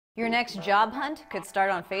Your next job hunt could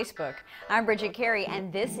start on Facebook. I'm Bridget Carey,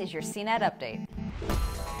 and this is your CNET update.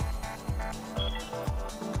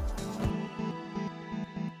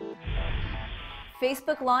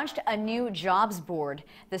 Facebook launched a new jobs board.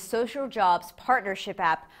 The Social Jobs Partnership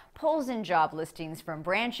app pulls in job listings from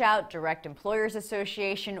BranchOut, Direct Employers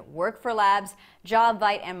Association, Work4Labs,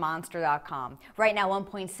 JobVite, and Monster.com. Right now,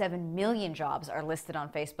 1.7 million jobs are listed on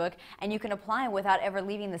Facebook, and you can apply without ever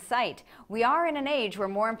leaving the site. We are in an age where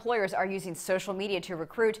more employers are using social media to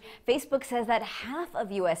recruit. Facebook says that half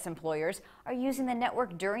of U.S. employers are using the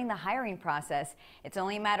network during the hiring process. It's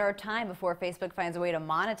only a matter of time before Facebook finds a way to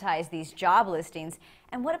monetize these job listings.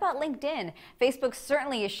 And what about LinkedIn? Facebook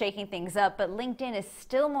certainly is shaking things up, but LinkedIn is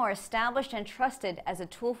still more established and trusted as a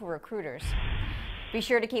tool for recruiters. Be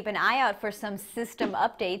sure to keep an eye out for some system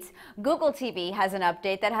updates. Google TV has an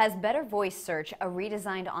update that has better voice search, a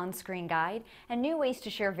redesigned on-screen guide, and new ways to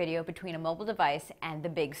share video between a mobile device and the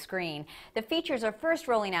big screen. The features are first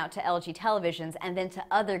rolling out to LG televisions and then to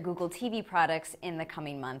other Google TV products in the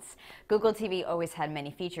coming months. Google TV always had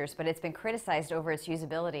many features, but it's been criticized over its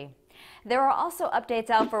usability. There are also updates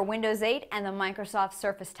out for Windows 8 and the Microsoft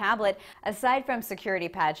Surface tablet. Aside from security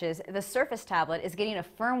patches, the Surface tablet is getting a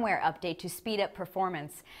firmware update to speed up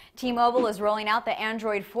performance. T-Mobile is rolling out the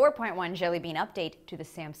Android 4.1 Jelly Bean update to the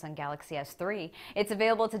Samsung Galaxy S3. It's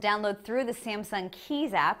available to download through the Samsung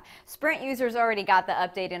Keys app. Sprint users already got the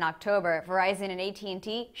update in October. Verizon and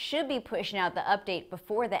AT&T should be pushing out the update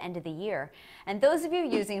before the end of the year. And those of you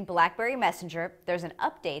using BlackBerry Messenger, there's an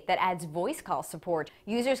update that adds voice call support.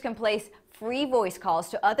 Users can place free voice calls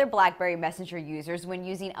to other BlackBerry Messenger users when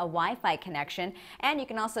using a Wi-Fi connection, and you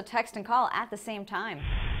can also text and call at the same time.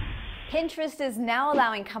 Pinterest is now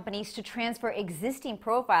allowing companies to transfer existing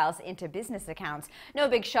profiles into business accounts. No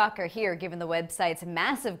big shocker here given the website's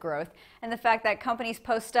massive growth and the fact that companies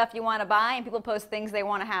post stuff you want to buy and people post things they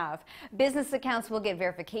want to have. Business accounts will get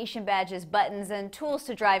verification badges, buttons, and tools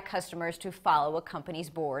to drive customers to follow a company's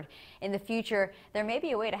board. In the future, there may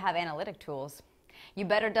be a way to have analytic tools. You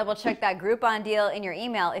better double check that Groupon deal in your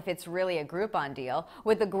email if it's really a Groupon deal.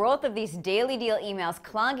 With the growth of these daily deal emails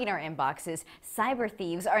clogging our inboxes, cyber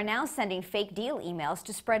thieves are now sending fake deal emails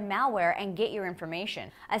to spread malware and get your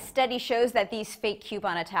information. A study shows that these fake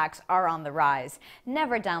coupon attacks are on the rise.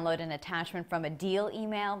 Never download an attachment from a deal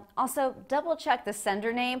email. Also, double check the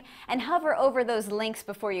sender name and hover over those links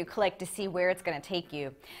before you click to see where it's going to take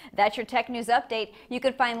you. That's your tech news update. You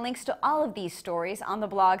can find links to all of these stories on the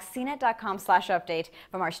blog cnet.com/update.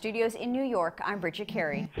 From our studios in New York, I'm Bridget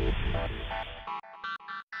Carey.